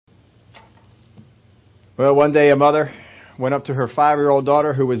Well, one day a mother went up to her 5-year-old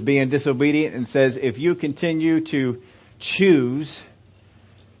daughter who was being disobedient and says, if you continue to choose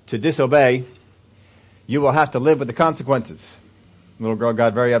to disobey, you will have to live with the consequences. The little girl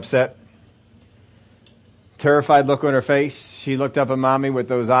got very upset. Terrified look on her face. She looked up at Mommy with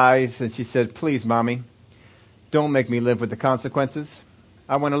those eyes and she said, please, Mommy, don't make me live with the consequences.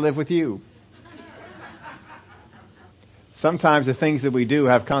 I want to live with you. Sometimes the things that we do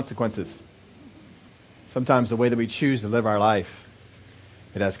have consequences. Sometimes the way that we choose to live our life,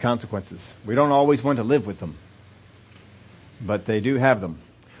 it has consequences. We don't always want to live with them, but they do have them.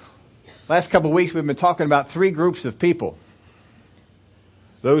 Last couple of weeks we've been talking about 3 groups of people.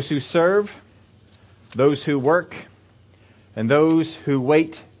 Those who serve, those who work, and those who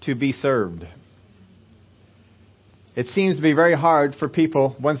wait to be served. It seems to be very hard for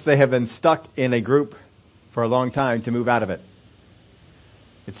people, once they have been stuck in a group for a long time, to move out of it.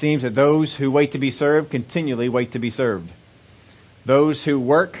 It seems that those who wait to be served continually wait to be served. Those who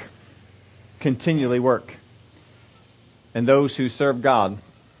work continually work. And those who serve God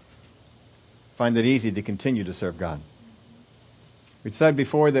find it easy to continue to serve God. We said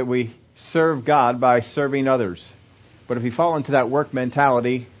before that we serve God by serving others. But if we fall into that work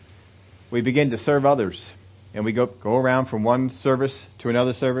mentality, we begin to serve others. And we go around from one service to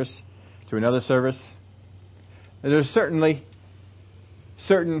another service to another service. And there's certainly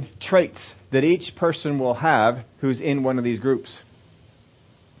certain traits that each person will have who's in one of these groups.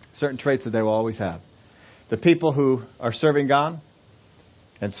 Certain traits that they will always have. The people who are serving God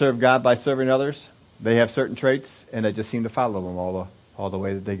and serve God by serving others, they have certain traits and they just seem to follow them all the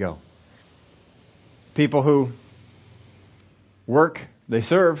way that they go. People who work, they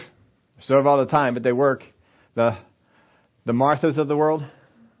serve all the time, but they work. The Marthas of the world,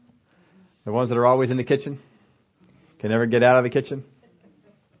 the ones that are always in the kitchen, can never get out of the kitchen.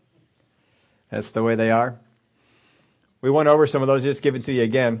 That's the way they are. We went over some of those, just give it to you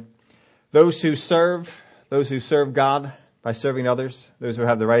again. Those who serve God by serving others, those who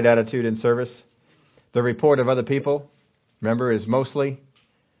have the right attitude in service. The report of other people, remember, is mostly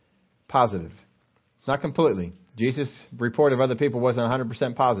positive. It's not completely. Jesus' report of other people wasn't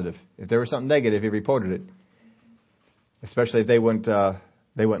 100% positive. If there was something negative, he reported it. Especially if they wouldn't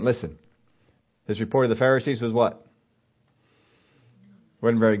listen. His report of the Pharisees was what?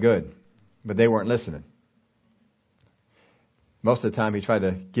 Wasn't very good. But they weren't listening. Most of the time he tried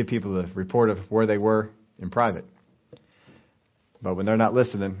to give people the report of where they were in private. But when they're not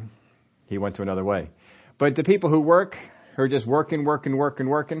listening, he went to another way. But the people who work, who are just working,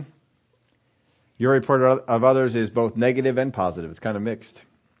 your report of others is both negative and positive. It's kind of mixed.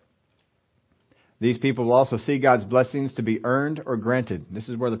 These people will also see God's blessings to be earned or granted. This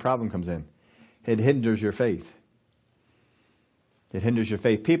is where the problem comes in. It hinders your faith. It hinders your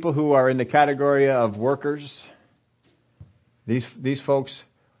faith. People who are in the category of workers, these folks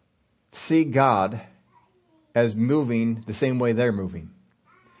see God as moving the same way they're moving.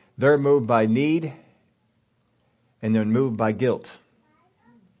 They're moved by need and they're moved by guilt.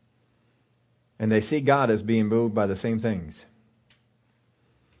 And they see God as being moved by the same things.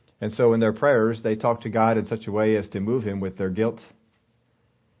 And so in their prayers, they talk to God in such a way as to move Him with their guilt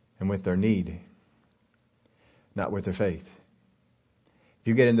and with their need, not with their faith. If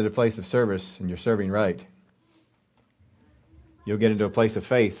you get into the place of service and you're serving right, you'll get into a place of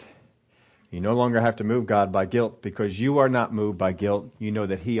faith. You no longer have to move God by guilt because you are not moved by guilt. You know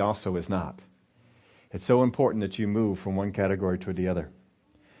that He also is not. It's so important that you move from one category to the other.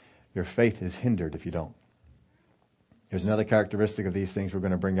 Your faith is hindered if you don't. There's another characteristic of these things we're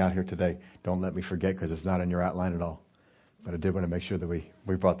going to bring out here today. Don't let me forget because it's not in your outline at all. But I did want to make sure that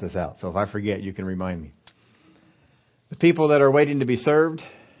we brought this out. So if I forget, you can remind me. The people that are waiting to be served,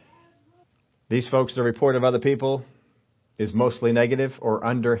 these folks, the report of other people is mostly negative or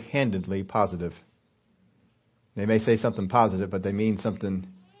underhandedly positive. They may say something positive, but they mean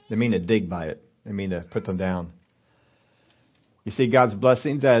to dig by it. They mean to put them down. You see God's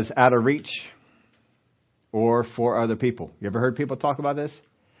blessings as out of reach or for other people. You ever heard people talk about this?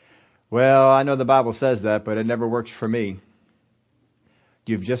 Well, I know the Bible says that, but it never works for me.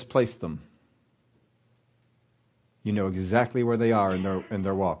 You've just placed them. You know exactly where they are in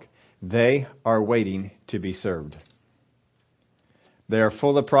their walk. They are waiting to be served. They are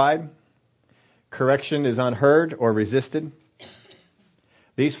full of pride. Correction is unheard or resisted.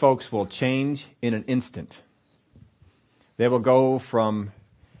 These folks will change in an instant. They will go from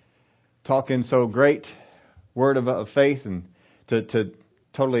talking so great word of faith and to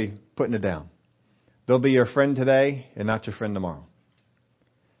totally putting it down. They'll be your friend today and not your friend tomorrow.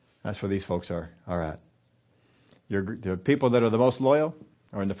 That's where these folks are at. The people that are the most loyal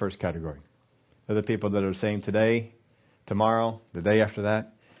are in the first category. They're the people that are the same today, tomorrow, the day after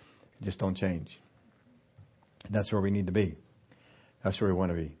that. Just don't change. That's where we need to be. That's where we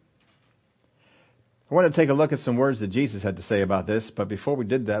want to be. I want to take a look at some words that Jesus had to say about this, but before we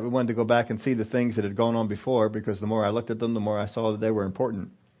did that, we wanted to go back and see the things that had gone on before, because the more I looked at them, the more I saw that they were important.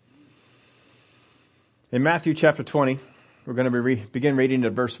 In Matthew chapter 20, we're going to begin reading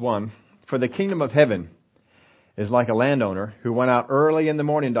at verse 1. For the kingdom of heaven is like a landowner who went out early in the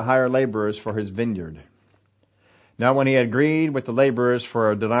morning to hire laborers for his vineyard. Now when he had agreed with the laborers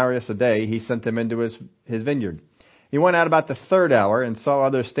for a denarius a day, he sent them into his vineyard. He went out about the third hour and saw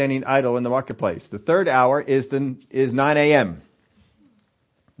others standing idle in the marketplace. The third hour is 9 a.m.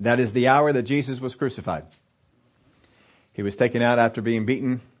 That is the hour that Jesus was crucified. He was taken out after being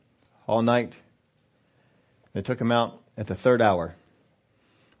beaten all night. They took him out at the third hour,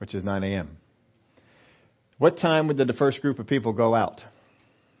 which is 9 a.m. What time did the first group of people go out?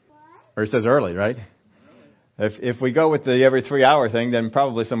 Or it says early, right? If we go with the every 3 hour thing, then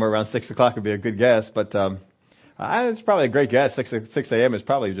probably somewhere around 6 o'clock would be a good guess. But it's probably a great guess. 6 a.m. is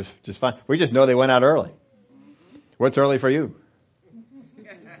probably just fine. We just know they went out early. What's early for you?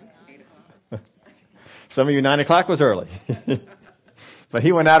 Some of you, 9 o'clock was early. But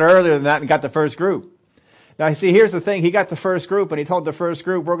he went out earlier than that and got the first group. Now, you see, here's the thing. He got the first group, and he told the first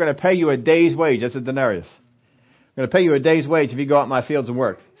group, we're going to pay you a day's wage. That's a denarius. I'm going to pay you a day's wage if you go out in my fields and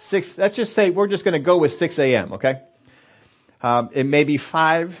work. Let's just say we're just going to go with 6 a.m., okay? It may be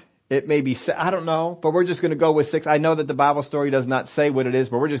 5. It may be, I don't know, but we're just going to go with 6. I know that the Bible story does not say what it is,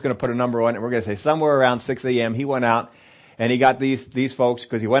 but we're just going to put a number on it. We're going to say somewhere around 6 a.m. he went out, and he got these folks,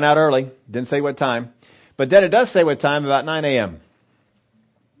 because he went out early. Didn't say what time. But then it does say what time, about 9 a.m.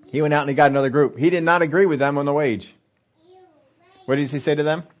 He went out and he got another group. He did not agree with them on the wage. What did he say to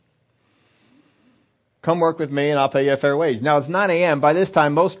them? Come work with me and I'll pay you a fair wage. Now it's 9 a.m. By this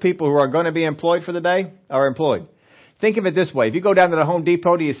time, most people who are going to be employed for the day are employed. Think of it this way. If you go down to the Home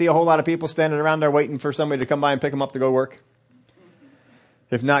Depot, do you see a whole lot of people standing around there waiting for somebody to come by and pick them up to go work?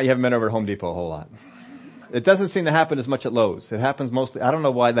 If not, you haven't been over at Home Depot a whole lot. It doesn't seem to happen as much at Lowe's. It happens mostly, I don't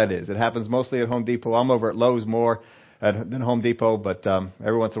know why that is. It happens mostly at Home Depot. I'm over at Lowe's more than Home Depot, but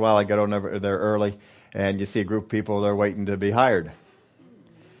every once in a while I get on over there early, and you see a group of people that are waiting to be hired.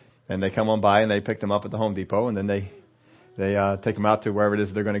 And they come on by and they pick them up at the Home Depot, and then they take them out to wherever it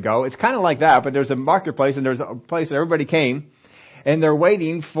is they're going to go. It's kind of like that, but there's a marketplace, and there's a place that everybody came, and they're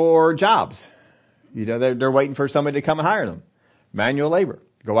waiting for jobs. You know, they're waiting for somebody to come and hire them. Manual labor.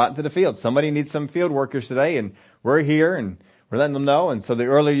 Go out into the field. Somebody needs some field workers today, and we're here, and we're letting them know. And so the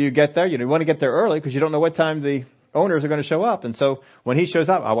earlier you get there, you want to get there early because you don't know what time the owners are going to show up. And so when he shows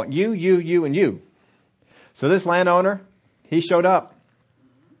up, I want you, and you. So this landowner, he showed up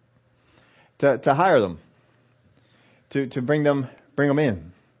to hire them, to bring them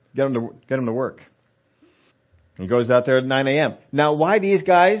in, get them to work. He goes out there at 9 a.m. Now, why these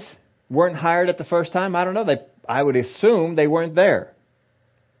guys weren't hired at the first time, I don't know. I would assume they weren't there.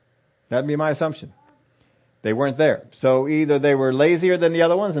 That'd be my assumption. They weren't there. So either they were lazier than the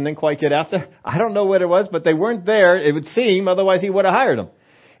other ones and didn't quite get out there. I don't know what it was, but they weren't there, it would seem, otherwise he would have hired them.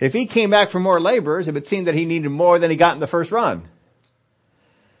 If he came back for more laborers, it would seem that he needed more than he got in the first run.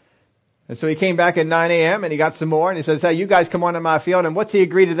 And so he came back at 9 a.m. and he got some more, and he says, hey, you guys come on in my field, and what's he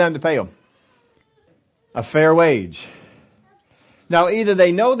agreed to them to pay them? A fair wage. Now, either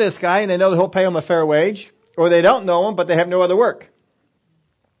they know this guy and they know that he'll pay them a fair wage, or they don't know him, but they have no other work.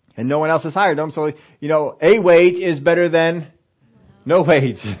 And no one else has hired them. So, a wage is better than no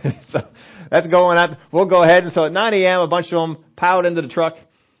wage. So that's going out. We'll go ahead. And so at 9 a.m., a bunch of them piled into the truck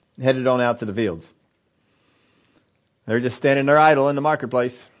and headed on out to the fields. They're just standing there idle in the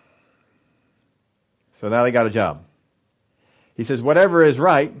marketplace. So now they got a job. He says, whatever is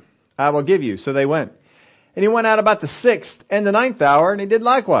right, I will give you. So they went. And he went out about the 6th and the 9th hour, and he did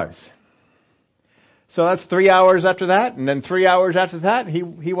likewise. So that's 3 hours after that, and then 3 hours after that,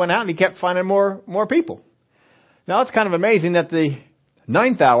 he went out and he kept finding more people. Now it's kind of amazing that the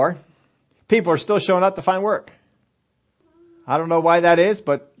 9th hour, people are still showing up to find work. I don't know why that is,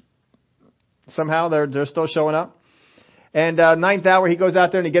 but somehow they're still showing up. And 9th hour, he goes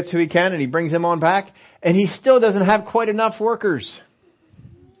out there and he gets who he can, and he brings them on back, and he still doesn't have quite enough workers.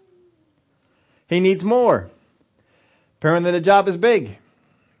 He needs more. Apparently the job is big.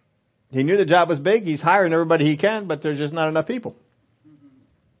 He knew the job was big. He's hiring everybody he can, but there's just not enough people.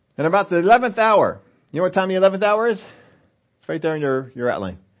 And about the 11th hour, you know what time the 11th hour is? It's right there in your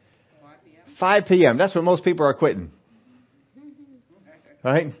outline. 5 p.m. That's when most people are quitting.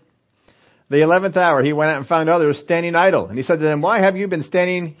 Right? The 11th hour, he went out and found others standing idle. And he said to them, why have you been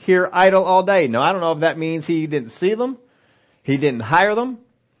standing here idle all day? Now, I don't know if that means he didn't see them. He didn't hire them.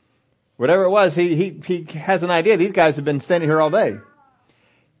 Whatever it was, he has an idea. These guys have been standing here all day.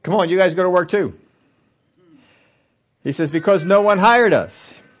 Come on, you guys go to work too. He says, because no one hired us.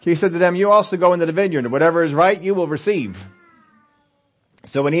 He said to them, you also go into the vineyard, and whatever is right, you will receive.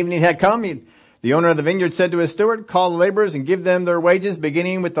 So when evening had come, the owner of the vineyard said to his steward, call the laborers and give them their wages,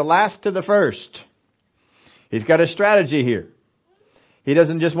 beginning with the last to the first. He's got a strategy here. He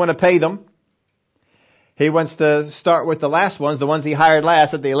doesn't just want to pay them. He wants to start with the last ones, the ones he hired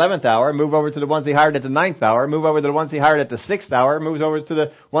last at the 11th hour, move over to the ones he hired at the 9th hour, move over to the ones he hired at the 6th hour, moves over to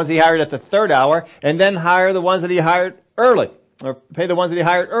the ones he hired at the 3rd hour, and then hire the ones that he hired early, or pay the ones that he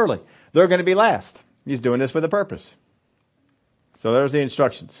hired early. They're going to be last. He's doing this with a purpose. So there's the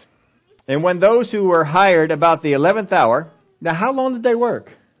instructions. And when those who were hired about the 11th hour, now how long did they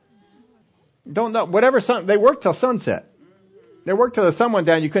work? Don't know. They worked till sunset. They worked till the sun went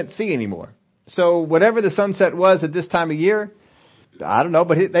down, you couldn't see anymore. So whatever the sunset was at this time of year, I don't know,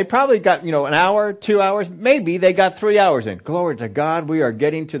 but they probably got, an hour, 2 hours, maybe they got 3 hours in. Glory to God, we are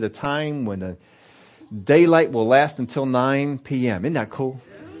getting to the time when the daylight will last until 9 p.m. Isn't that cool?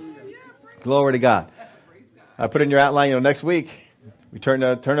 Glory to God. I put in your outline, next week, we turn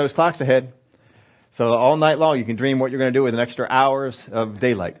those clocks ahead. So all night long you can dream what you're going to do with an extra hours of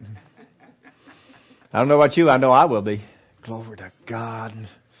daylight. I don't know about you, I know I will be. Glory to God.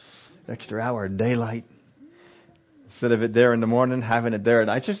 Extra hour of daylight. Instead of it there in the morning, having it there at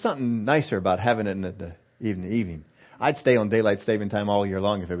night. It's just something nicer about having it in the evening. I'd stay on daylight saving time all year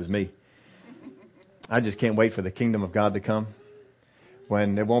long if it was me. I just can't wait for the kingdom of God to come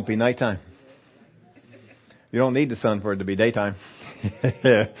when it won't be nighttime. You don't need the sun for it to be daytime.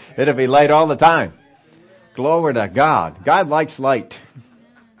 It'll be light all the time. Glory to God. God likes light.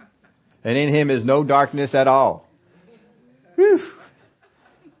 And in Him is no darkness at all. Whew.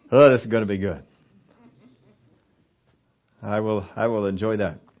 Oh, this is going to be good. I will enjoy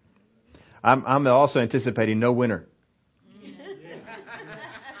that. I'm also anticipating no winter.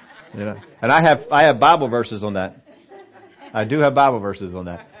 And I have Bible verses on that. I do have Bible verses on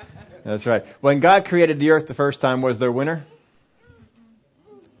that. That's right. When God created the earth the first time, was there winter?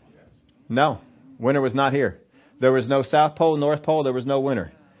 No. Winter was not here. There was no South Pole, North Pole. There was no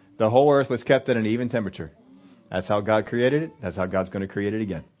winter. The whole earth was kept at an even temperature. That's how God created it. That's how God's going to create it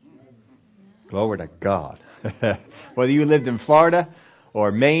again. Glory to God. Whether you lived in Florida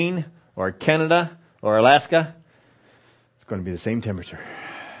or Maine or Canada or Alaska, it's going to be the same temperature.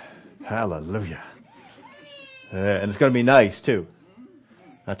 Hallelujah. And it's going to be nice too.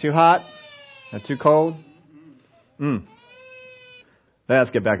 Not too hot, not too cold.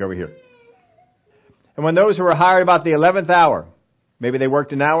 Let's get back over here. And when those who were hired about the 11th hour, maybe they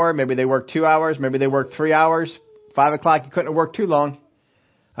worked an hour, maybe they worked 2 hours, maybe they worked 3 hours, 5 o'clock, you couldn't have worked too long.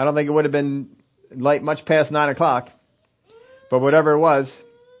 I don't think it would have been light much past 9 o'clock. But whatever it was,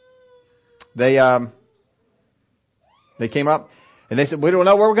 they came up and they said, we don't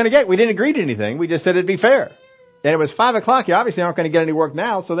know what we're going to get. We didn't agree to anything. We just said it'd be fair. And it was 5 o'clock. You obviously aren't going to get any work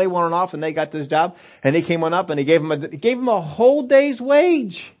now. So they went on off and they got this job. And he came on up and he gave them a whole day's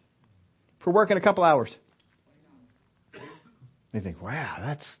wage for working a couple hours. They think,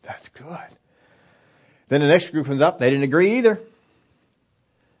 wow, that's good. Then the next group comes up. They didn't agree either.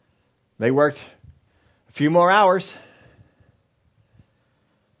 They worked a few more hours.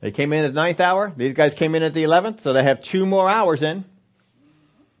 They came in at the 9th hour. These guys came in at the 11th, so they have 2 more hours in.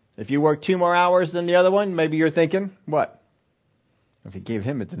 If you work 2 more hours than the other one, maybe you're thinking, what? If he gave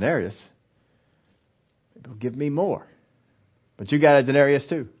him a denarius, maybe he'll give me more. But you got a denarius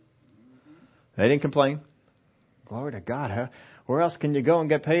too. They didn't complain. Glory to God. Huh? Where else can you go and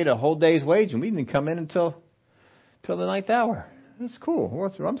get paid a whole day's wage? And we didn't come in until the 9th hour. That's cool.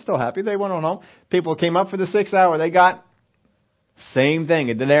 Well, I'm still happy. They went on home. People came up for the 6th hour. They got same thing,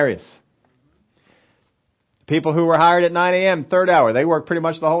 a denarius. People who were hired at 9 a.m., 3rd hour, they worked pretty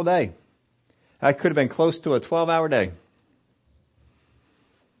much the whole day. That could have been close to a 12-hour day.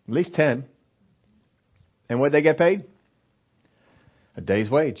 At least 10. And what did they get paid? A day's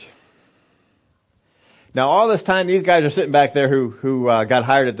wage. Now, all this time, these guys are sitting back there who got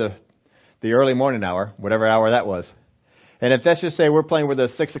hired at the early morning hour, whatever hour that was. And if let's just say we're playing with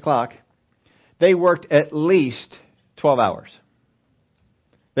us 6 o'clock, they worked at least 12 hours.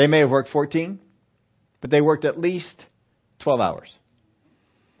 They may have worked 14, but they worked at least 12 hours.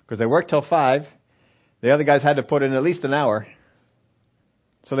 Because they worked till 5. The other guys had to put in at least an hour.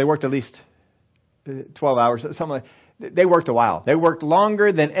 So they worked at least 12 hours. Something like, they worked a while. They worked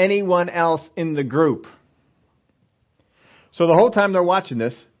longer than anyone else in the group. So the whole time they're watching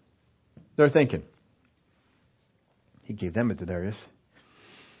this, they're thinking, he gave them a denarius.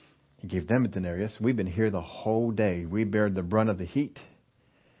 He gave them a denarius. We've been here the whole day. We bared the brunt of the heat.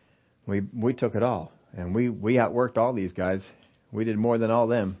 We took it all. And we outworked all these guys. We did more than all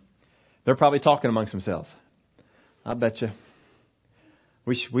them. They're probably talking amongst themselves. I bet you.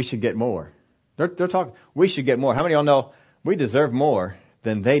 We should get more. They're talking. We should get more. How many of y'all know we deserve more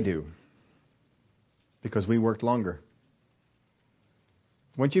than they do? Because we worked longer.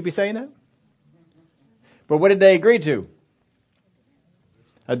 Wouldn't you be saying that? But what did they agree to?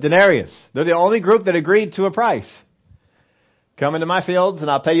 A denarius. They're the only group that agreed to a price. Come into my fields and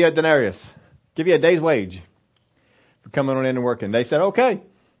I'll pay you a denarius. Give you a day's wage for coming on in and working. They said, okay.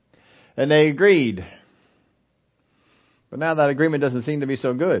 And they agreed. But now that agreement doesn't seem to be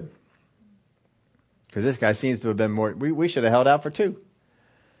so good. Because this guy seems to have been more. We should have held out for 2.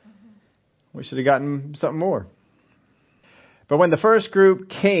 We should have gotten something more. But when the first group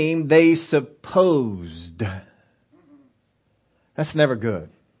came, they supposed. That's never good.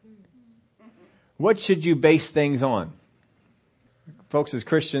 What should you base things on? Folks, as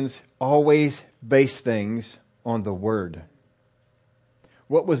Christians, always base things on the Word.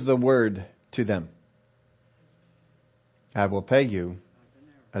 What was the Word to them? I will pay you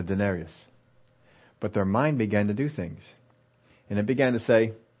a denarius. But their mind began to do things. And it began to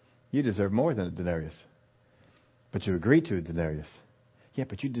say, you deserve more than a denarius. But you agreed to a denarius. Yeah,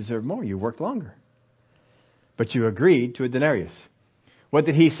 but you deserve more. You worked longer. But you agreed to a denarius. What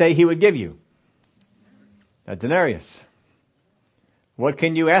did he say he would give you? A denarius. What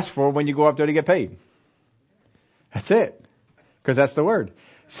can you ask for when you go up there to get paid? That's it. Because that's the Word.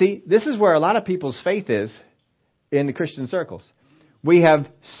 See, this is where a lot of people's faith is in the Christian circles. We have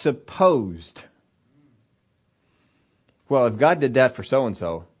supposed. Well, if God did that for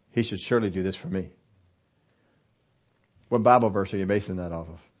so-and-so, He should surely do this for me. What Bible verse are you basing that off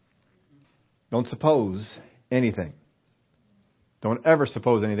of? Don't suppose anything. Don't ever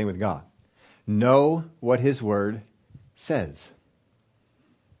suppose anything with God. Know what His Word says.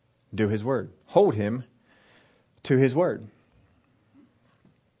 Do His Word. Hold Him to His Word.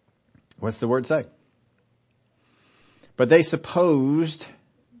 What's the Word say? But they supposed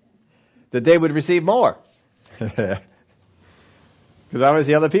that they would receive more. Because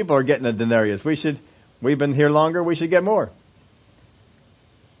obviously other people are getting a denarius. We've been here longer, we should get more.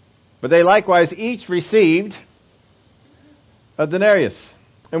 But they likewise each received a denarius.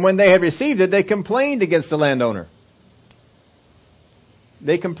 And when they had received it, they complained against the landowner.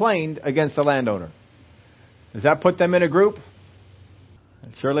 They complained against the landowner. Does that put them in a group?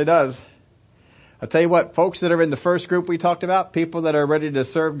 It surely does. I'll tell you what, folks that are in the first group we talked about, people that are ready to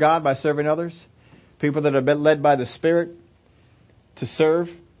serve God by serving others, people that have been led by the Spirit to serve,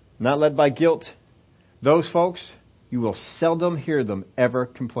 not led by guilt, those folks, you will seldom hear them ever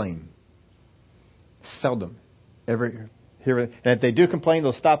complain. Seldom ever hear it. And if they do complain,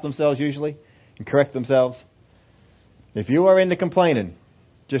 they'll stop themselves usually and correct themselves. If you are into complaining,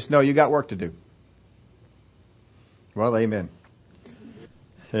 just know you got work to do. Well, amen.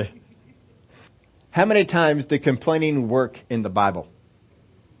 How many times did complaining work in the Bible?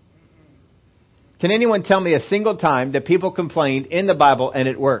 Can anyone tell me a single time that people complained in the Bible and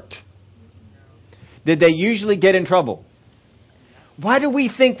it worked? Did they usually get in trouble? Why do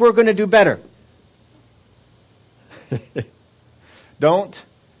we think we're going to do better? Don't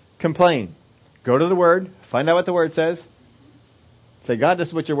complain. Go to the Word. Find out what the Word says. Say, God, this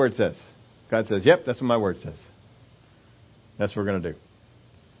is what your Word says. God says, yep, that's what my Word says. That's what we're going to do.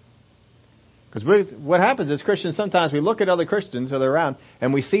 Because what happens is Christians, sometimes we look at other Christians or they're around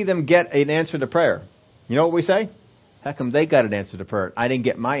and we see them get an answer to prayer. You know what we say? How come they got an answer to prayer? I didn't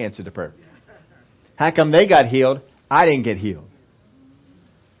get my answer to prayer. How come they got healed? I didn't get healed.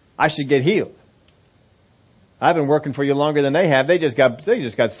 I should get healed. I've been working for you longer than they have. They just got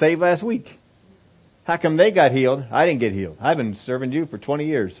saved last week. How come they got healed? I didn't get healed. I've been serving you for 20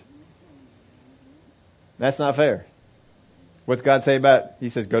 years. That's not fair. What's God say about it? He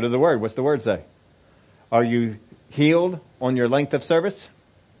says, go to the Word. What's the Word say? Are you healed on your length of service?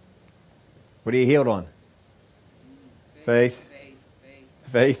 What are you healed on? Faith.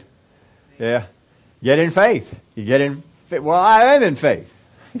 Faith. Yeah. Get in faith. You get in faith. Well, I am in faith.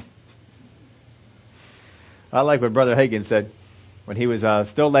 I like what Brother Hagin said when he was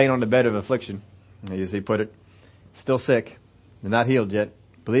still laying on the bed of affliction, as he put it, still sick and not healed yet,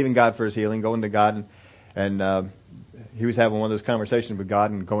 believing God for his healing, going to God, and he was having one of those conversations with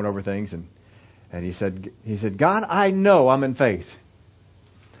God and going over things, and he said, God, I know I'm in faith.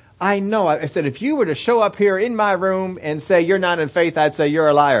 I know. I said, if you were to show up here in my room and say you're not in faith, I'd say you're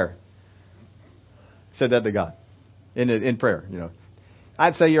a liar. I said that to God in prayer, you know.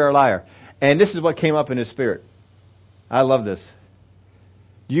 I'd say you're a liar. And this is what came up in his spirit. I love this.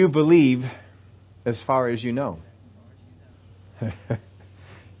 You believe as far as you know.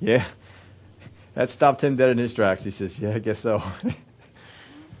 Yeah. That stopped him dead in his tracks. He says, yeah, I guess so.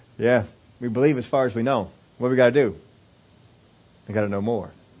 Yeah, we believe as far as we know. What do we got to do? We got to know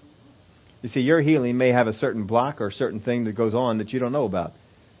more. You see, your healing may have a certain block or a certain thing that goes on that you don't know about.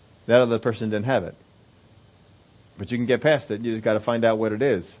 That other person didn't have it. But you can get past it. You just got to find out what it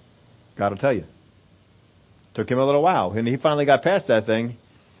is. God will tell you. Took him a little while. When he finally got past that thing,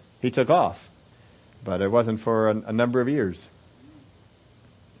 he took off. But it wasn't for a number of years.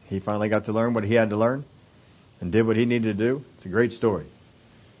 He finally got to learn what he had to learn and did what he needed to do. It's a great story.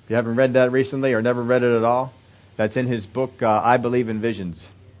 If you haven't read that recently or never read it at all, that's in his book, I Believe in Visions.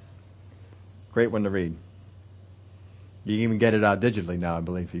 Great one to read. You can even get it out digitally now, I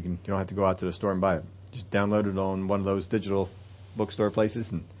believe. You don't have to go out to the store and buy it. Just download it on one of those digital bookstore places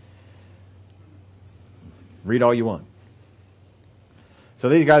and read all you want. So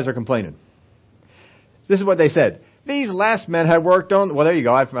these guys are complaining. This is what they said. These last men had worked on... Well, there you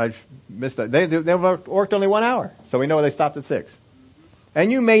go. I missed that. They worked only 1 hour. So we know they stopped at 6.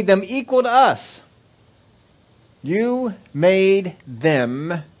 And you made them equal to us. You made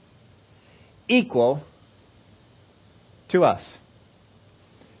them equal to us.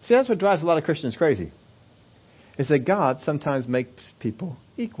 See, that's what drives a lot of Christians crazy. Is that God sometimes makes people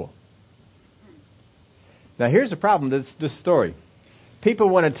equal. Now, here's the problem with this story. People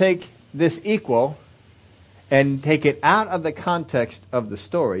want to take this equal and take it out of the context of the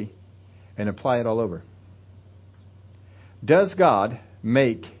story and apply it all over. Does God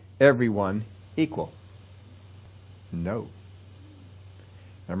make everyone equal? No.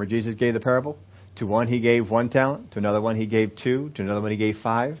 Remember Jesus gave the parable? To one he gave 1 talent, to another one he gave 2, to another one he gave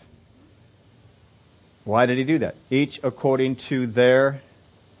 5. Why did he do that? Each according to their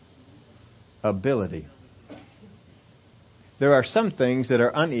ability. There are some things that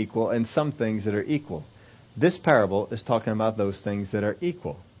are unequal and some things that are equal. This parable is talking about those things that are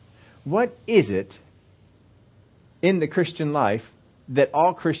equal. What is it in the Christian life that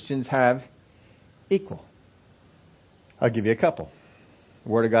all Christians have equal? I'll give you a couple. The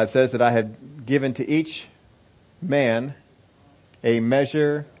Word of God says that I have given to each man a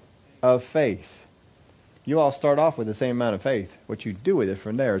measure of faith. You all start off with the same amount of faith. What you do with it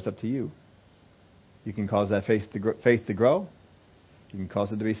from there is up to you. You can cause that faith to grow. You can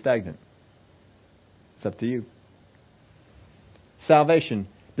cause it to be stagnant. It's up to you. Salvation.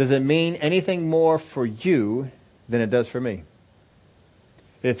 Does it mean anything more for you than it does for me?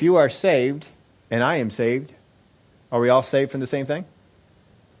 If you are saved and I am saved, are we all saved from the same thing?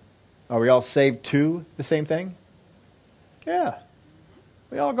 Are we all saved to the same thing? Yeah.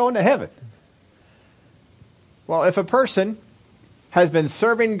 We all go into heaven. Well, if a person has been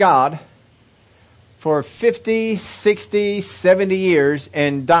serving God for 50, 60, 70 years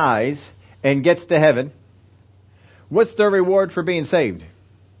and dies and gets to heaven, what's their reward for being saved?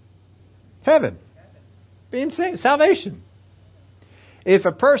 Heaven. Being saved. Salvation. If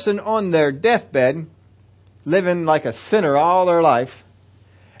a person on their deathbed, living like a sinner all their life,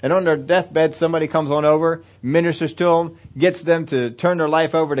 and on their deathbed somebody comes on over, ministers to them, gets them to turn their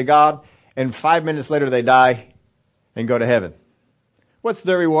life over to God, and 5 minutes later they die and go to heaven. What's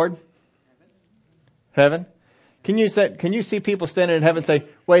their reward? Heaven. Can you see people standing in heaven and say,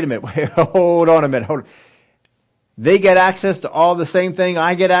 wait a minute, hold on a minute. They get access to all the same thing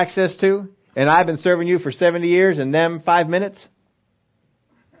I get access to, and I've been serving you for 70 years and them 5 minutes?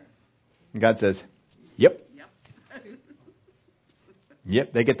 And God says, yep.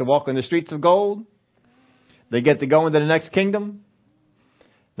 Yep, they get to walk on the streets of gold. They get to go into the next kingdom.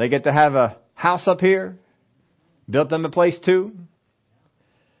 They get to have a house up here, built them a place too.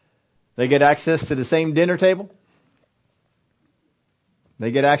 They get access to the same dinner table.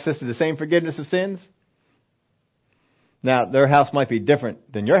 They get access to the same forgiveness of sins. Now, their house might be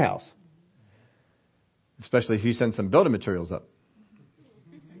different than your house, especially if you send some building materials up.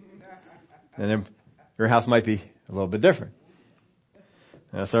 And then your house might be a little bit different.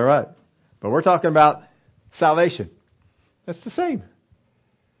 That's all right. But we're talking about salvation. That's the same.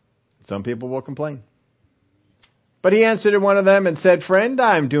 Some people will complain. But he answered one of them and said, friend,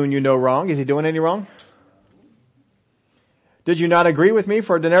 I am doing you no wrong. Is he doing any wrong? Did you not agree with me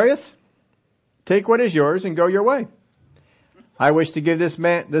for a denarius? Take what is yours and go your way. I wish to give this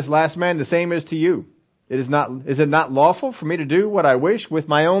last man the same as to you. Is it not lawful for me to do what I wish with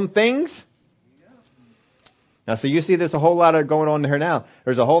my own things? Now, so you see there's a whole lot of going on here now.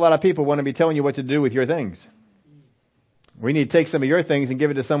 There's a whole lot of people want to be telling you what to do with your things. We need to take some of your things and give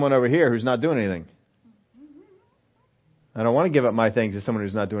it to someone over here who's not doing anything. I don't want to give up my things to someone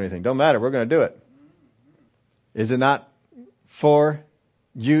who's not doing anything. Don't matter. We're going to do it. Is it not for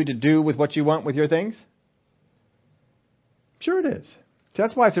you to do with what you want with your things? Sure it is. So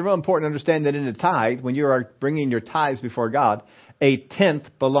that's why it's real important to understand that in the tithe, when you are bringing your tithes before God, a tenth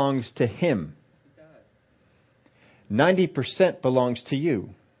belongs to Him. 90% belongs to you,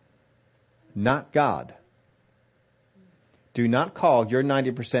 not God. Do not call your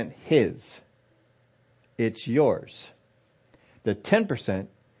 90% His. It's yours. The 10%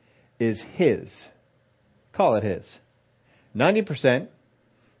 is His. Call it His. 90%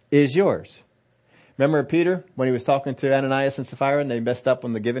 is yours. Remember Peter, when he was talking to Ananias and Sapphira and they messed up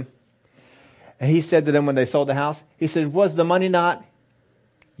on the giving? And he said to them when they sold the house, he said, was the money not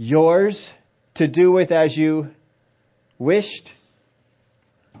yours to do with as you wished?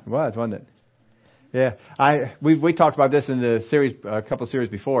 It was, wasn't it? Yeah. We talked about this in the series, a couple of series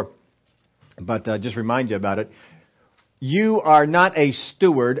before, but just remind you about it. You are not a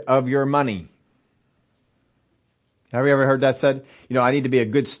steward of your money. Have you ever heard that said? I need to be a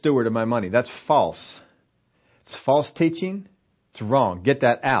good steward of my money. That's false. It's false teaching. It's wrong. Get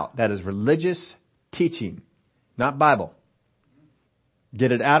that out. That is religious teaching, not Bible.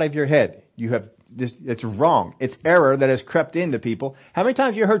 Get it out of your head. It's wrong. It's error that has crept into people. How many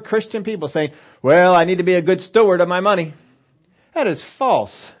times have you heard Christian people say, well, I need to be a good steward of my money? That is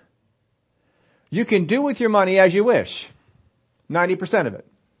false. You can do with your money as you wish. 90% of it.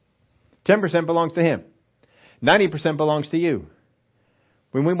 10% belongs to Him. 90% belongs to you.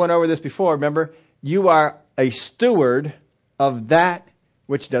 When we went over this before, remember, you are a steward of that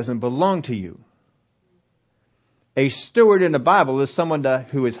which doesn't belong to you. A steward in the Bible is someone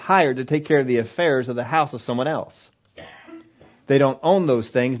who is hired to take care of the affairs of the house of someone else. They don't own those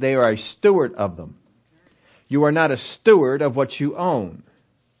things. They are a steward of them. You are not a steward of what you own.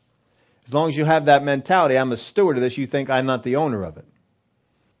 As long as you have that mentality, I'm a steward of this, you think I'm not the owner of it.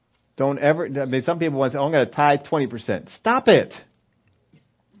 Don't ever, some people want to say, I'm going to tithe 20%. Stop it.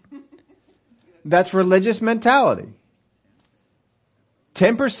 That's religious mentality.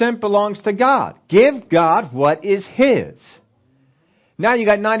 10% belongs to God. Give God what is His. Now you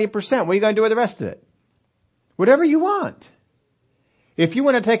got 90%. What are you going to do with the rest of it? Whatever you want. If you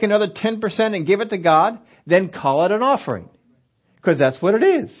want to take another 10% and give it to God, then call it an offering. Because that's what it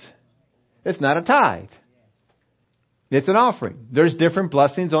is. It's not a tithe. It's an offering. There's different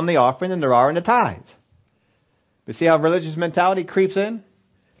blessings on the offering than there are in the tithe. But see how religious mentality creeps in?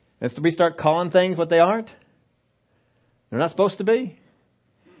 And so we start calling things what they aren't? They're not supposed to be.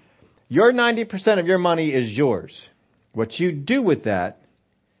 Your 90% of your money is yours. What you do with that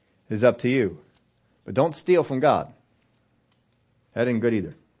is up to you. But don't steal from God. That ain't good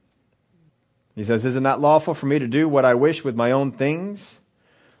either. He says, is it not lawful for me to do what I wish with my own things?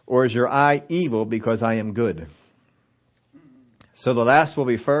 Or is your eye evil because I am good? So the last will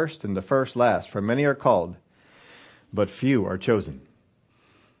be first and the first last. For many are called, but few are chosen.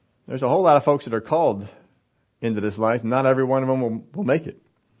 There's a whole lot of folks that are called into this life. Not every one of them will make it.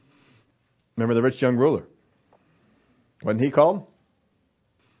 Remember the rich young ruler? Wasn't he called?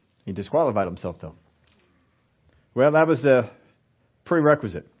 He disqualified himself though. Well, that was the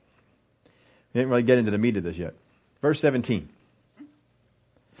prerequisite. We didn't really get into the meat of this yet. Verse 17.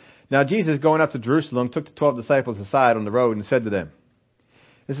 Now Jesus, going up to Jerusalem, took the 12 disciples aside on the road and said to them,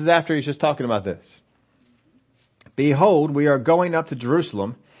 this is after he's just talking about this. Behold, we are going up to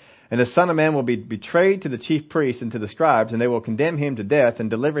Jerusalem, and the Son of Man will be betrayed to the chief priests and to the scribes, and they will condemn him to death and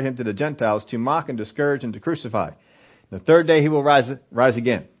deliver him to the Gentiles to mock and to scourge and to crucify. The third day he will rise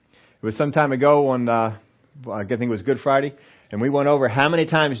again. It was some time ago on, I think it was Good Friday, and we went over how many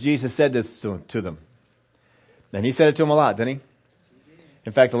times Jesus said this to them. And he said it to them a lot, didn't he?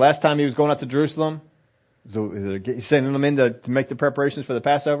 In fact, the last time he was going up to Jerusalem, he's sending them in to make the preparations for the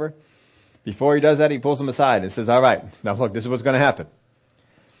Passover. Before he does that, he pulls them aside and says, all right, now look, this is what's going to happen.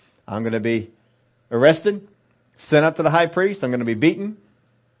 I'm going to be arrested, sent up to the high priest. I'm going to be beaten.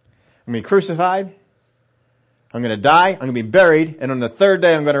 I'm going to be crucified. I'm going to die. I'm going to be buried. And on the third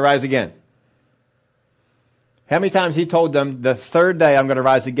day, I'm going to rise again. How many times he told them the third day I'm going to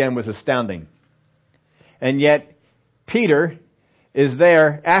rise again was astounding. And yet, Peter is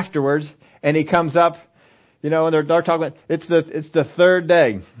there afterwards, and he comes up, and they're talking about, it's the third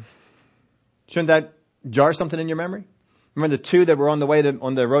day. Shouldn't that jar something in your memory? Remember the two that were on the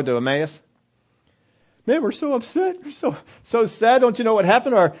road to Emmaus? Man, we're so upset. We're so sad. Don't you know what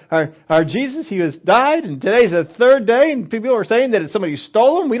happened? Our Jesus, he has died, and today's the third day, and people are saying that somebody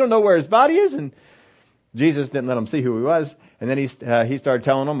stole him. We don't know where his body is, and Jesus didn't let them see who he was. And then he started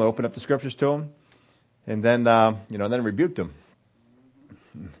telling them, opened up the scriptures to them, and then then rebuked them.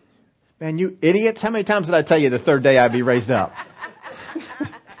 Man, you idiots! How many times did I tell you the third day I'd be raised up?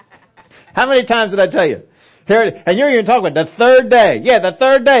 How many times did I tell you? Here, and you're even talking about the third day. Yeah, the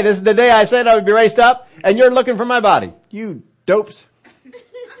third day. This is the day I said I would be raised up, and you're looking for my body. You dopes.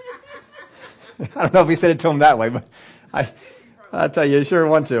 I don't know if he said it to him that way, but I'll tell you, you sure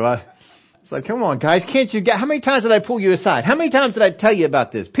want to. It's like, come on, guys, can't you get, how many times did I pull you aside? How many times did I tell you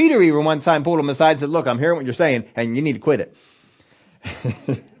about this? Peter even one time pulled him aside and said, look, I'm hearing what you're saying, and you need to quit it.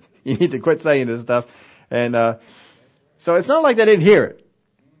 You need to quit saying this stuff. And so it's not like they didn't hear it.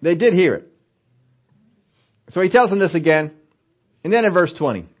 They did hear it. So he tells them this again. And then in verse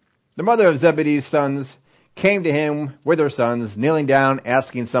 20, the mother of Zebedee's sons came to him with her sons, kneeling down,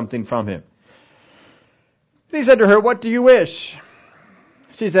 asking something from him. And he said to her, what do you wish?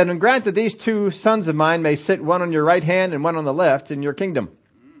 She said, and grant that these 2 sons of mine may sit one on your right hand and one on the left in your kingdom.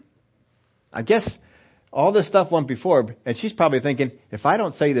 I guess all this stuff went before, and she's probably thinking, if I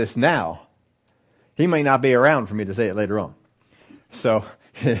don't say this now, he may not be around for me to say it later on. So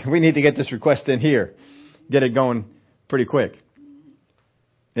we need to get this request in here. Get it going pretty quick.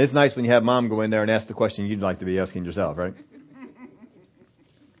 It's nice when you have mom go in there and ask the question you'd like to be asking yourself, right?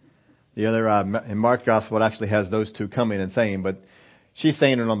 The other, in Mark's gospel, it actually has those 2 coming and saying, but she's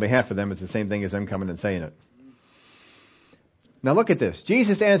saying it on behalf of them. It's the same thing as them coming and saying it. Now look at this.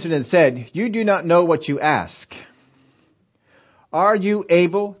 Jesus answered and said, you do not know what you ask. Are you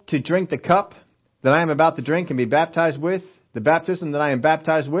able to drink the cup that I am about to drink and be baptized with, the baptism that I am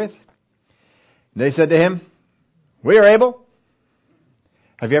baptized with? And they said to him, we are able.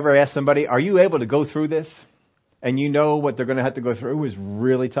 Have you ever asked somebody, are you able to go through this? And you know what they're going to have to go through is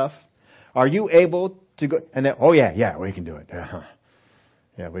really tough. Are you able to go? And then, oh yeah, we can do it.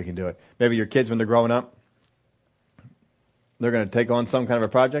 Yeah, we can do it. Maybe your kids, when they're growing up, they're going to take on some kind of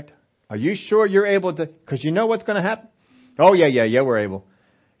a project. Are you sure you're able to? Because you know what's going to happen. Oh yeah, we're able.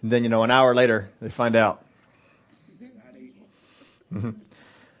 And then, an hour later, they find out.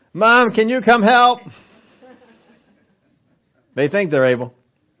 Mom, can you come help? They think they're able.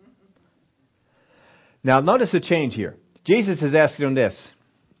 Now, notice the change here. Jesus is asking them this.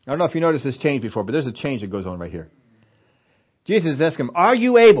 I don't know if you noticed this change before, but there's a change that goes on right here. Jesus is asking them, are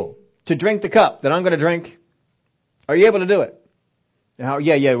you able to drink the cup that I'm going to drink? Are you able to do it? Now,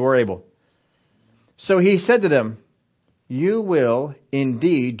 yeah, we're able. So he said to them, you will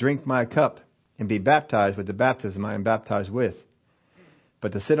indeed drink my cup and be baptized with the baptism I am baptized with.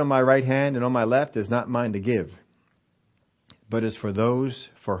 But to sit on my right hand and on my left is not mine to give, but is for those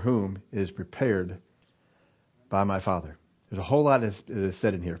for whom it is prepared by my Father. There's a whole lot that is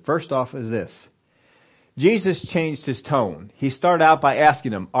said in here. First off is this. Jesus changed his tone. He started out by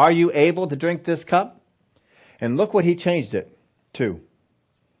asking them, are you able to drink this cup? And look what he changed it to.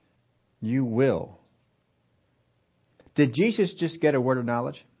 You will. Did Jesus just get a word of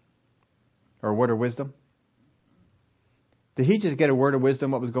knowledge? Or a word of wisdom? Did he just get a word of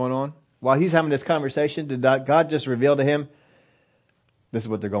wisdom what was going on? While he's having this conversation, did God just reveal to him, this is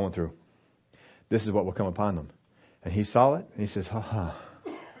what they're going through. This is what will come upon them. And he saw it, and he says, I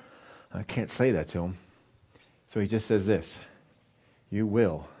can't say that to him. So he just says this, you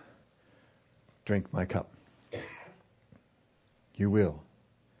will drink my cup. You will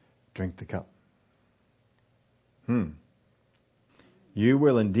drink the cup. You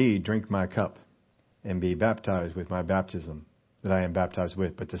will indeed drink my cup and be baptized with my baptism that I am baptized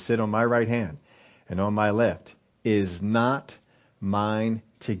with. But to sit on my right hand and on my left is not mine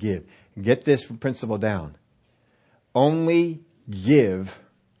to give. Get this principle down. Only give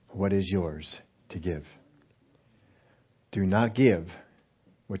what is yours to give. Do not give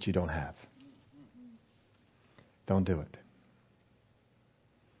what you don't have. Don't do it.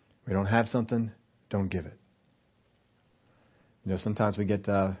 We don't have something, don't give it. Sometimes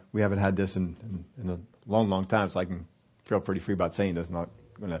we haven't had this in a long time, so I can feel pretty free about saying this. I'm not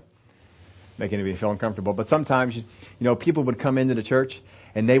going to make anybody feel uncomfortable. But sometimes, people would come into the church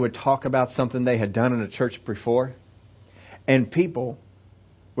and they would talk about something they had done in a church before. And people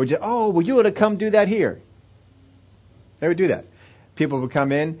would just, you ought to come do that here. They would do that. People would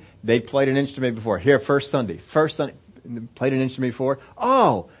come in, they played an instrument before. Here, first Sunday, played an instrument before.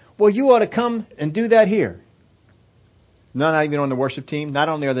 You ought to come and do that here. Not even on the worship team. Not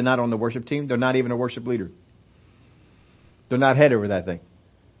only are they not on the worship team, they're not even a worship leader. They're not head over that thing.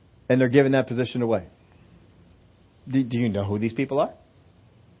 And they're giving that position away. Do you know who these people are?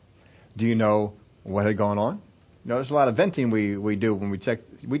 Do you know what had gone on? There's a lot of venting we do when we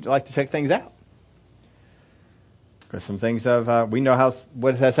like to check things out. Because some things we know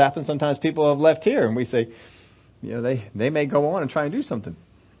what has happened. Sometimes people have left here and we say, they may go on and try and do something.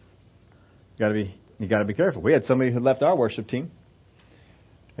 You got to be careful. We had somebody who left our worship team,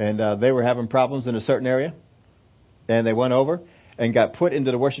 and they were having problems in a certain area, and they went over and got put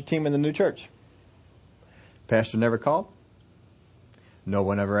into the worship team in the new church. Pastor never called. No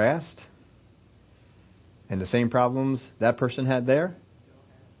one ever asked. And the same problems that person had there,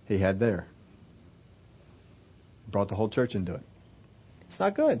 he had there. Brought the whole church into it. It's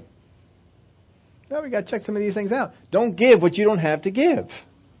not good. Now we got to check some of these things out. Don't give what you don't have to give.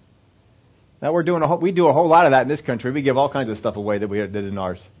 Now we do a whole lot of that in this country. We give all kinds of stuff away that we did in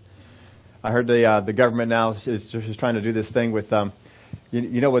ours. I heard the government now is just trying to do this thing with,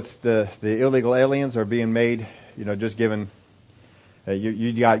 you know, what's the illegal aliens are being made, you know, just given,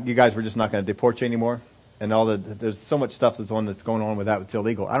 you guys were just not going to deport you anymore. And there's so much stuff that's going on with that that's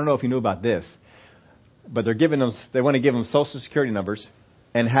illegal. I don't know if you knew about this, but they want to give them Social Security numbers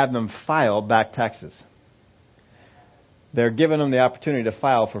and have them file back taxes. They're giving them the opportunity to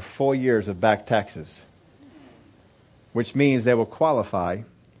file for 4 years of back taxes, which means they will qualify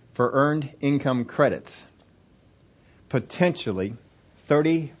for earned income credits, potentially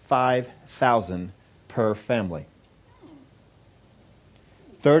 $35,000 per family.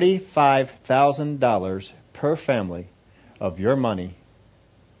 $35,000 per family of your money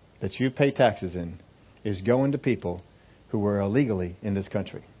that you pay taxes in is going to people who are illegally in this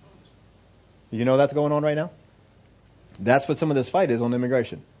country. You know that's going on right now? That's what some of this fight is on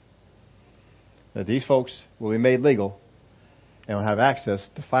immigration. That these folks will be made legal and will have access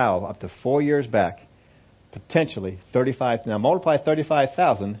to file up to 4 years back, potentially 35. Now multiply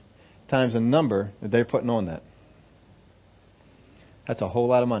 35,000 times the number that they're putting on that. That's a whole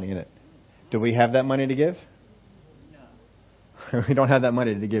lot of money, isn't it? Do we have that money to give? No. We don't have that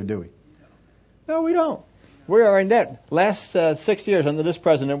money to give, do we? No, we don't. We are in debt. Last 6 years under this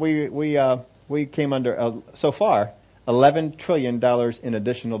president, we came under, so far, $11 trillion in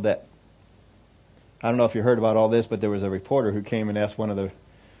additional debt. I don't know if you heard about all this, but there was a reporter who came and asked one of the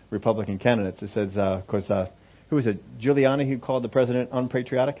Republican candidates. It says, who was it? Giuliani, who called the president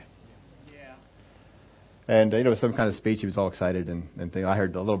unpatriotic? Yeah. And it was some kind of speech. He was all excited and thing. I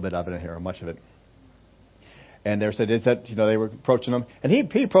heard a little bit of it in here, or much of it. And they said, is that, you know, they were approaching him. And he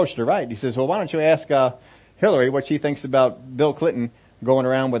approached her right. He says, well, why don't you ask Hillary what she thinks about Bill Clinton going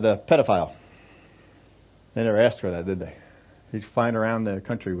around with a pedophile? They never asked her that, did they? He's flying around the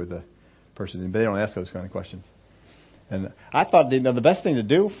country with a person, but they don't ask those kind of questions. And I thought the best thing to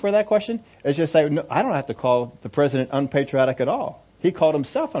do for that question is just say, no, I don't have to call the president unpatriotic at all. He called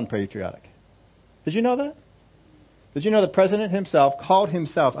himself unpatriotic. Did you know that? Did you know the president himself called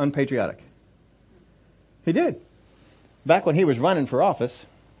himself unpatriotic? He did. Back when he was running for office,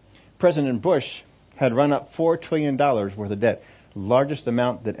 President Bush had run up $4 trillion worth of debt, largest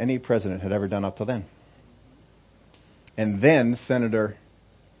amount that any president had ever done up till then. And then Senator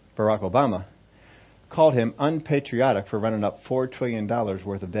Barack Obama called him unpatriotic for running up $4 trillion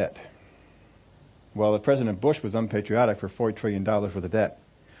worth of debt. Well, if President Bush was unpatriotic for $4 trillion worth of debt,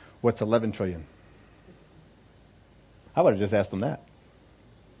 what's $11 trillion? I would have just asked him that.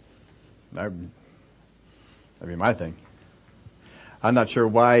 That'd be my thing. I'm not sure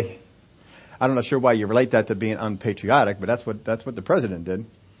why you relate that to being unpatriotic, but that's what the president did.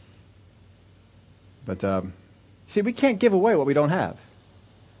 But see, we can't give away what we don't have.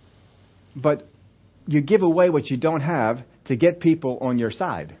 But you give away what you don't have to get people on your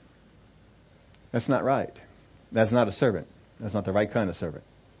side. That's not right. That's not a servant. That's not the right kind of servant.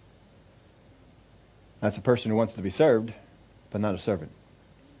 That's a person who wants to be served, but not a servant.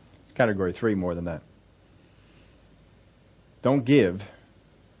 It's category 3 more than that. Don't give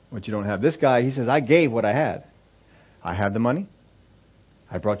what you don't have. This guy, he says, I gave what I had. I had the money.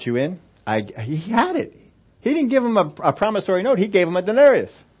 I brought you in. He had it. He didn't give him a promissory note. He gave him a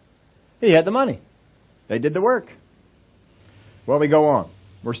denarius. He had the money. They did the work. Well, we go on.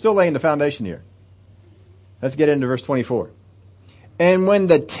 We're still laying the foundation here. Let's get into verse 24. And when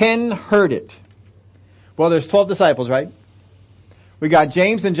the 10 heard it. Well, there's 12 disciples, right? We got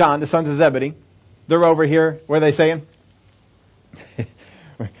James and John, the sons of Zebedee. They're over here. What are they saying?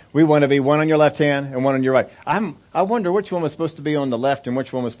 We want to be one on your left hand and one on your right. I wonder which one was supposed to be on the left and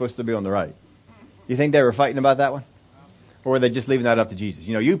which one was supposed to be on the right. You think they were fighting about that one? Or were they just leaving that up to Jesus?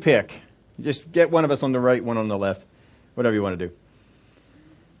 You know, you pick. Just get one of us on the right, one on the left. Whatever you want to do.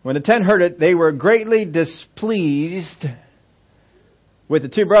 When the 10 heard it, they were greatly displeased with the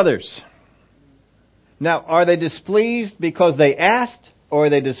 2 brothers. Now, are they displeased because they asked, or are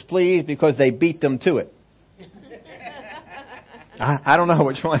they displeased because they beat them to it? I don't know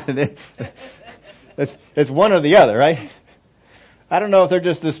which one it is. It's one or the other, right? I don't know if they're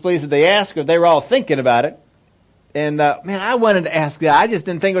just displeased that they asked, or they were all thinking about it. And, man, I wanted to ask that. I just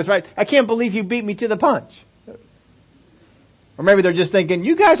didn't think it was right. I can't believe you beat me to the punch. Or maybe they're just thinking,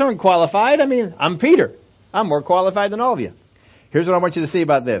 you guys aren't qualified. I mean, I'm Peter. I'm more qualified than all of you. Here's what I want you to see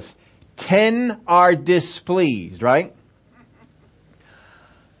about this. 10 are displeased, right?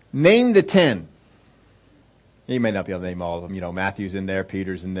 Name the 10. You may not be able to name all of them. You know, Matthew's in there,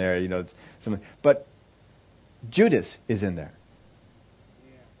 Peter's in there, you know. But Judas is in there.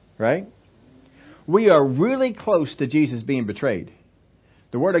 Right? We are really close to Jesus being betrayed.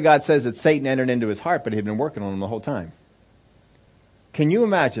 The Word of God says that Satan entered into his heart, but he had been working on him the whole time. Can you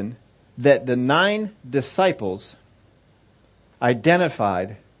imagine that the 9 disciples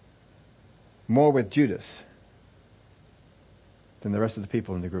identified more with Judas than the rest of the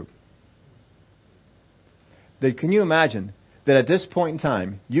people in the group? Can you imagine that at this point in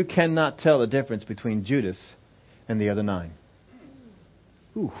time, you cannot tell the difference between Judas and the other 9?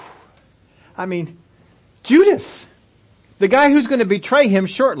 Ooh. I mean, Judas, the guy who's going to betray him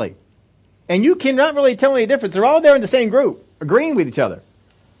shortly. And you cannot really tell any difference. They're all there in the same group, agreeing with each other.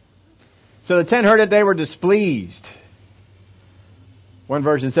 So the 10 heard it, they were displeased. One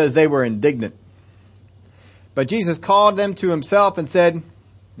version says they were indignant. But Jesus called them to himself and said,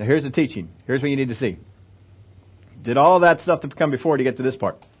 now here's the teaching. Here's what you need to see. Did all that stuff to come before to get to this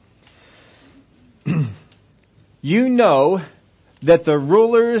part. You know that the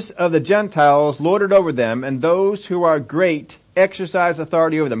rulers of the Gentiles lord it over them, and those who are great exercise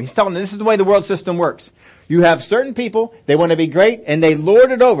authority over them. He's telling them this is the way the world system works. You have certain people, they want to be great, and they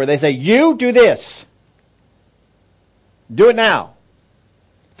lord it over. They say, you do this. Do it now.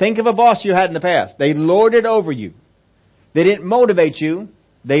 Think of a boss you had in the past. They lorded over you. They didn't motivate you.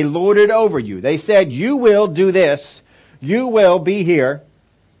 They lorded over you. They said, you will do this. You will be here.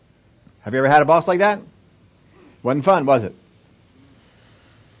 Have you ever had a boss like that? Wasn't fun, was it?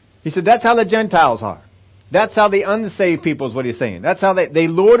 He said, that's how the Gentiles are. That's how the unsaved people is what he's saying. That's how they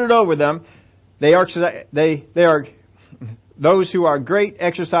lord it over them. They are those who are great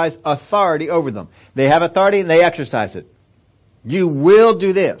exercise authority over them. They have authority and they exercise it. You will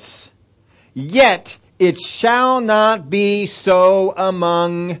do this. Yet it shall not be so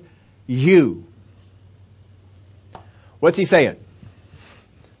among you. What's he saying?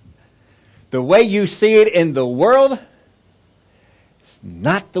 The way you see it in the world, it's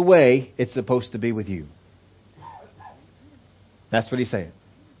not the way it's supposed to be with you. That's what he's saying.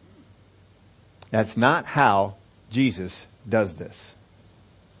 That's not how Jesus does this.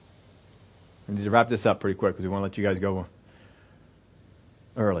 I need to wrap this up pretty quick because we want to let you guys go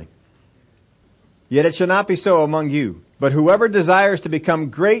early. Yet it shall not be so among you. But whoever desires to become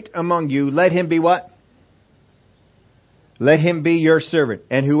great among you, let him be what? Let him be your servant.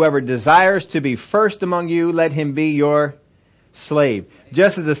 And whoever desires to be first among you, let him be your slave.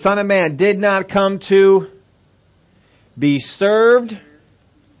 Just as the Son of Man did not come to be served,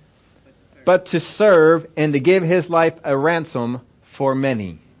 but to serve and to give his life a ransom for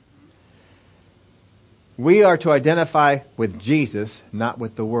many. We are to identify with Jesus, not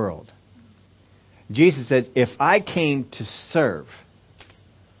with the world. Jesus says, if I came to serve,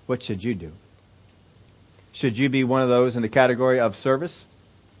 what should you do? Should you be one of those in the category of service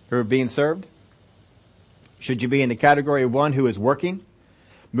who are being served? Should you be in the category of one who is working,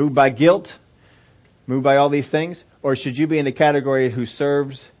 moved by guilt, moved by all these things? Or should you be in the category who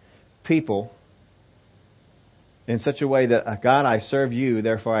serves people in such a way that, God, I serve you,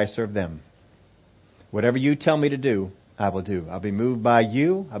 therefore I serve them. Whatever you tell me to do, I will do. I'll be moved by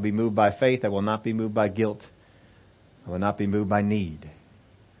you. I'll be moved by faith. I will not be moved by guilt. I will not be moved by need.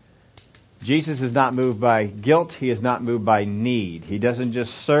 Jesus is not moved by guilt. He is not moved by need. He doesn't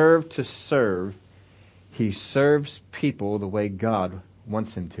just serve to serve. He serves people the way God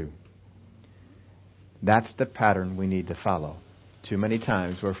wants him to. That's the pattern we need to follow. Too many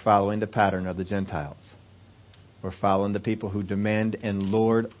times we're following the pattern of the Gentiles. We're following the people who demand and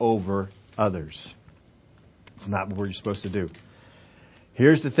lord over others. It's not what we're supposed to do.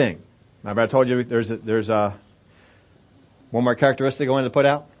 Here's the thing. Remember I told you there's one more characteristic I wanted to put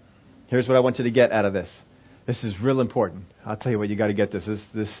out? Here's what I want you to get out of this. This is real important. I'll tell you what, you got to get this.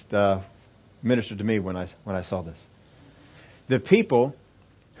 This ministered to me when I saw this. The people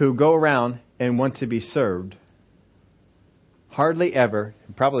who go around and want to be served hardly ever,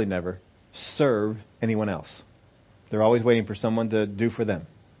 and probably never, serve anyone else. They're always waiting for someone to do for them.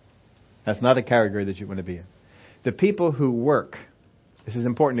 That's not a category that you want to be in. The people who work, this is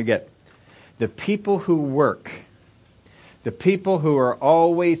important to get. The people who work, the people who are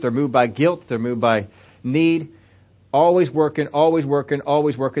always, they're moved by guilt, they're moved by need, always working, always working,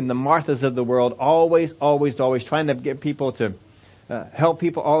 always working. The Marthas of the world, always trying to get people to help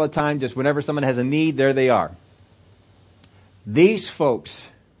people all the time. Just whenever someone has a need, there they are. These folks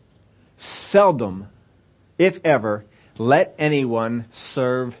seldom, if ever, let anyone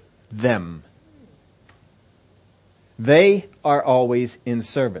serve them. They are always in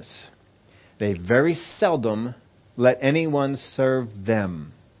service. They very seldom let anyone serve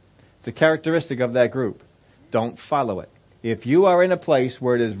them. It's a characteristic of that group. Don't follow it. If you are in a place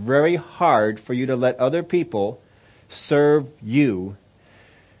where it is very hard for you to let other people serve you,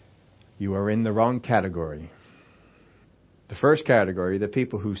 you are in the wrong category. The first category, the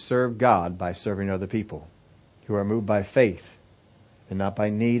people who serve God by serving other people, who are moved by faith and not by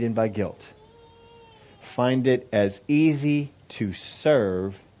need and by guilt, find it as easy to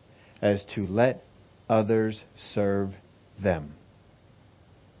serve as to let others serve them.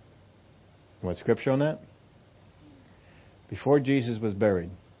 You want scripture on that? Before Jesus was buried,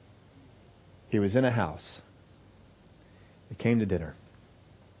 he was in a house. He came to dinner.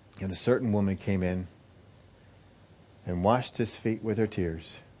 And a certain woman came in and washed his feet with her tears,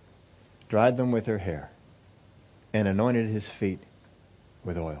 dried them with her hair, and anointed his feet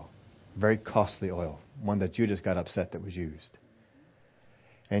with oil. Very costly oil. One that Judas got upset that was used.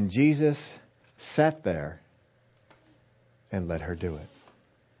 And Jesus sat there and let her do it.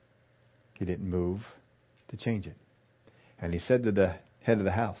 He didn't move to change it. And he said to the head of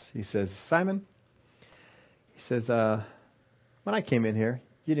the house, he says, Simon, he says, when I came in here,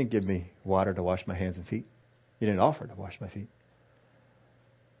 you didn't give me water to wash my hands and feet. You didn't offer to wash my feet.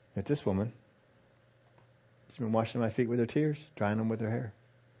 Yet this woman, she's been washing my feet with her tears, drying them with her hair.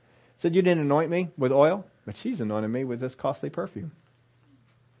 Said, you didn't anoint me with oil, but she's anointed me with this costly perfume.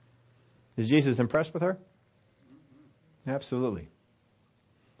 Is Jesus impressed with her? Absolutely.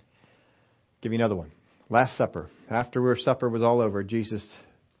 Give you another one. Last Supper. After supper was all over, Jesus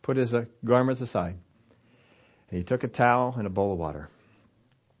put his garments aside. And he took a towel and a bowl of water.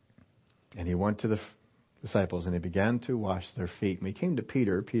 And he went to the disciples and he began to wash their feet. When he came to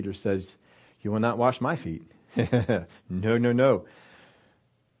Peter, Peter says, you will not wash my feet. No.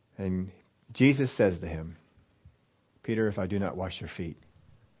 And Jesus says to him, Peter, if I do not wash your feet,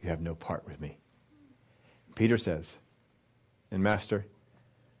 you have no part with me. Peter says, and Master,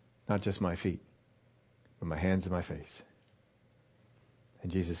 not just my feet, but my hands and my face.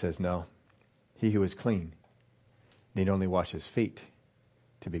 And Jesus says, no, he who is clean need only wash his feet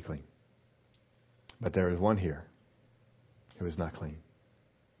to be clean. But there is one here who is not clean.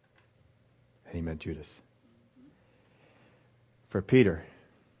 And he meant Judas. For Peter,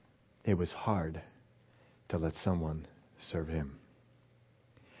 it was hard to let someone serve him.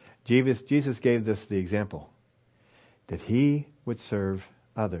 Jesus gave this the example that he would serve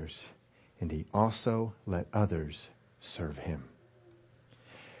others, and he also let others serve him.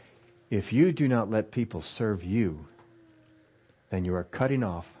 If you do not let people serve you, then you are cutting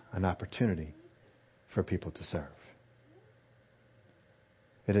off an opportunity for people to serve.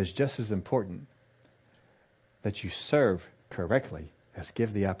 It is just as important that you serve correctly as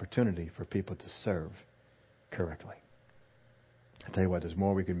give the opportunity for people to serve correctly. I tell you what, there's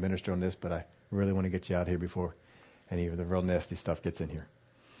more we could minister on this, but I really want to get you out here before any of the real nasty stuff gets in here.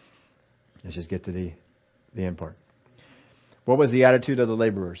 Let's just get to the end part. What was the attitude of the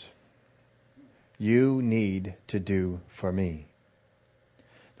laborers? You need to do for me.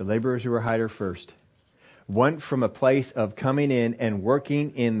 The laborers who were hired first went from a place of coming in and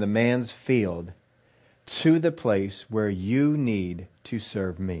working in the man's field to the place where you need to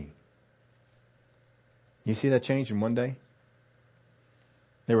serve me. You see that change in one day?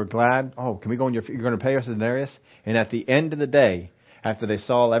 They were glad. Oh, can we go on you're going to pay us a denarius? And at the end of the day, after they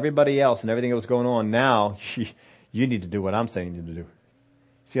saw everybody else and everything that was going on, now you need to do what I'm saying you to do.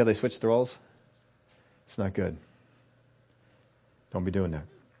 See how they switched the roles? It's not good. Don't be doing that.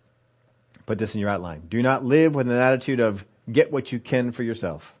 Put this in your outline. Do not live with an attitude of get what you can for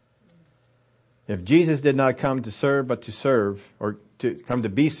yourself. If Jesus did not come to serve, but to serve, or to come to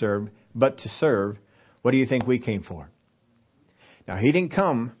be served, but to serve, what do you think we came for? Now, he didn't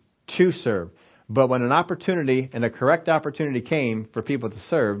come to serve, but when an opportunity and a correct opportunity came for people to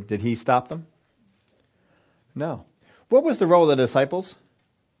serve, did he stop them? No. What was the role of the disciples?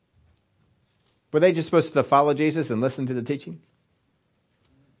 Were they just supposed to follow Jesus and listen to the teaching?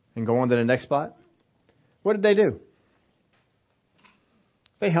 And go on to the next spot? What did they do?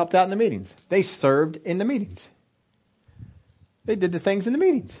 They helped out in the meetings. They served in the meetings. They did the things in the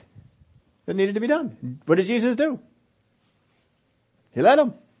meetings that needed to be done. What did Jesus do? He led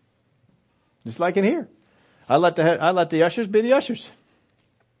them. Just like in here. I let the ushers be the ushers.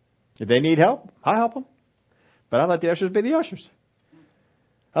 If they need help, I'll help them. But I let the ushers be the ushers.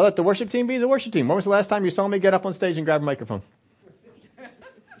 I let the worship team be the worship team. When was the last time you saw me get up on stage and grab a microphone?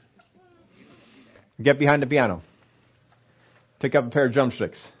 Get behind the piano. Pick up a pair of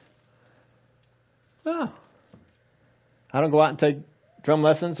drumsticks. No. I don't go out and take drum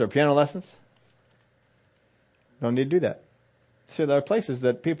lessons or piano lessons. Don't need to do that. So there are places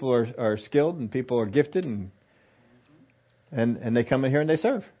that people are skilled and people are gifted and they come in here and they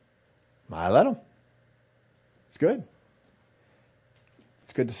serve. I let them. It's good.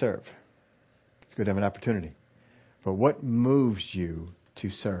 It's good to serve. It's good to have an opportunity. But what moves you to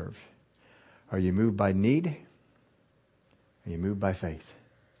serve? Are you moved by need? Are you moved by faith?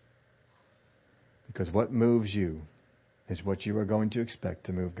 Because what moves you is what you are going to expect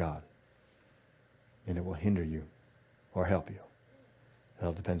to move God. And it will hinder you or help you. It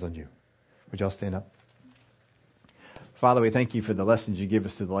all depends on you. Would y'all stand up? Father, we thank you for the lessons you give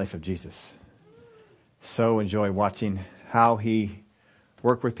us to the life of Jesus. So enjoy watching how he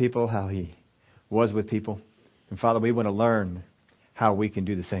worked with people, how he was with people. And Father, we want to learn how we can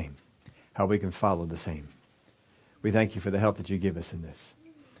do the same, how we can follow the same. We thank you for the help that you give us in this,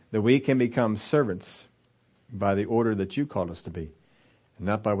 that we can become servants by the order that you called us to be, and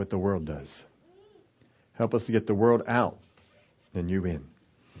not by what the world does. Help us to get the world out and you in.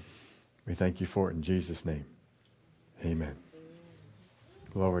 We thank you for it in Jesus' name. Amen.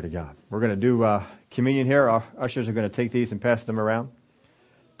 Glory to God. We're going to do communion here. Our ushers are going to take these and pass them around.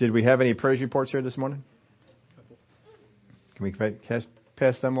 Did we have any praise reports here this morning? Can we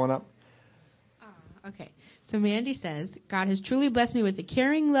pass them on up? Okay. So Mandy says, God has truly blessed me with a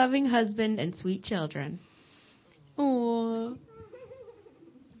caring, loving husband and sweet children. Oh,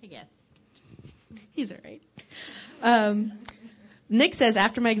 I guess. He's all right. Nick says,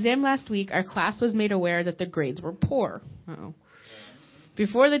 after my exam last week, our class was made aware that the grades were poor. Uh-oh.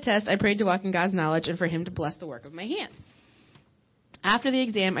 Before the test, I prayed to walk in God's knowledge and for him to bless the work of my hands. After the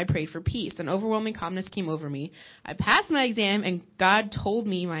exam, I prayed for peace. An overwhelming calmness came over me. I passed my exam, and God told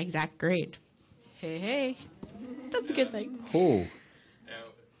me my exact grade. Hey. That's a good thing. Oh. Yeah,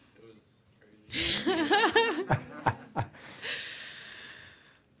 it was crazy.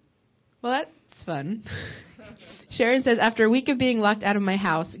 Well, that's fun. Sharon says, after a week of being locked out of my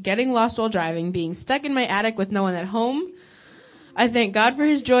house, getting lost while driving, being stuck in my attic with no one at home, I thank God for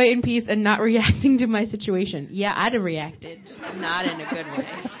his joy and peace and not reacting to my situation. Yeah, I'd have reacted, but not in a good way.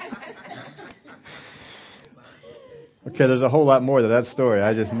 Okay, there's a whole lot more to that story.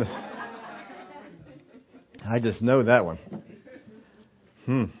 I just know that one.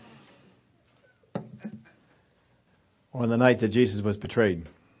 On the night that Jesus was betrayed,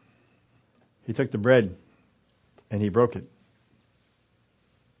 he took the bread and he broke it.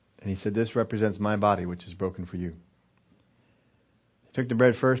 And he said, this represents my body, which is broken for you. He took the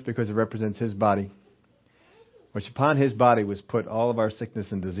bread first because it represents his body, which upon his body was put all of our sickness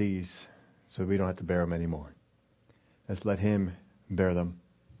and disease, so we don't have to bear them anymore. Let's let him bear them.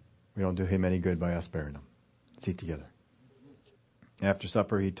 We don't do him any good by us bearing them. Let's eat together. After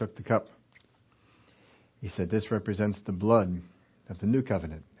supper, he took the cup. He said, this represents the blood of the new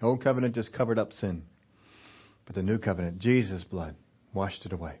covenant. The old covenant just covered up sin. But the new covenant, Jesus' blood, washed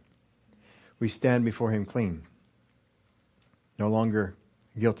it away. We stand before him clean. No longer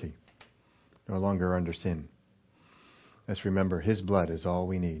guilty. No longer under sin. Let's remember his blood is all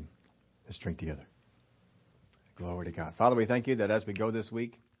we need. Let's drink together. Glory to God. Father, we thank you that as we go this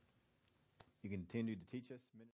week, you continue to teach us.